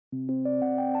Right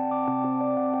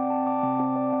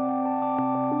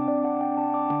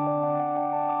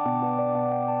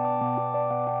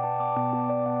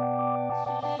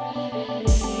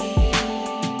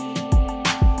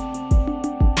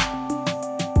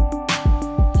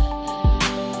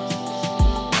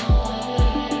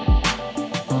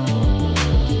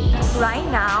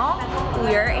now,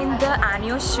 we're in the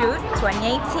annual shoot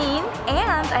 2018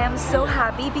 and I am so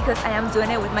happy because I am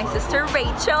doing it with my sister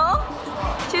Rachel.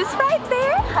 She's right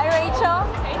there. Hi Rachel.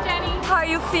 Hey Jenny. How are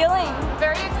you feeling?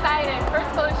 Very excited.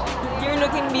 First photo shoot. You're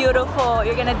looking beautiful.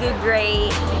 You're gonna do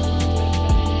great.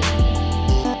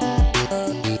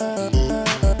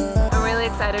 I'm really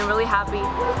excited, really happy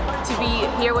to be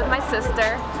here with my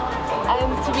sister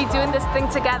and to be doing this thing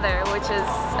together, which is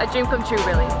a dream come true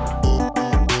really.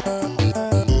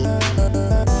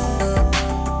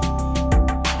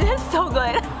 So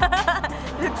good.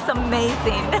 It looks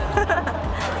amazing.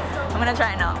 I'm gonna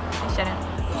try it now. I shouldn't.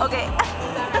 Okay.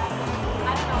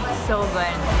 So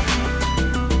good.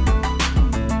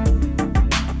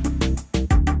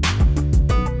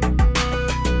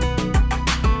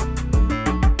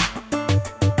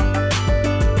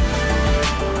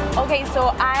 Okay,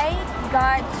 so I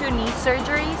got 2 knee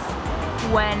surgeries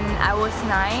when I was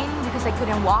 9 because I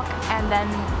couldn't walk, and then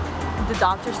the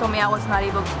doctor told me I was not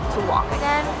able to walk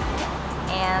again.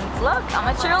 And look, I'm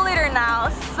a cheerleader now,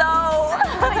 so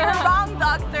you're wrong,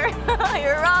 doctor.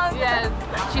 You're wrong. Yes,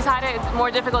 she's had it more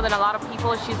difficult than a lot of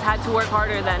people. She's had to work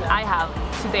harder than I have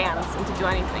to dance and to do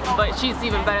anything, but she's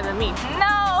even better than me.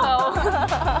 No! So,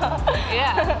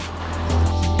 yeah.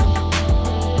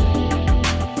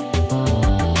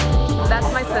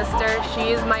 That's my sister.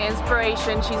 She is my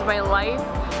inspiration. She's my life.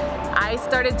 I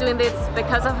started doing this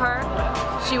because of her.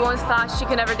 She once thought she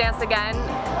could never dance again,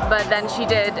 but then she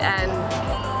did, and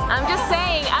I'm just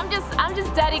saying, I'm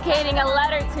just dedicating a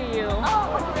letter to you.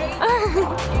 Oh,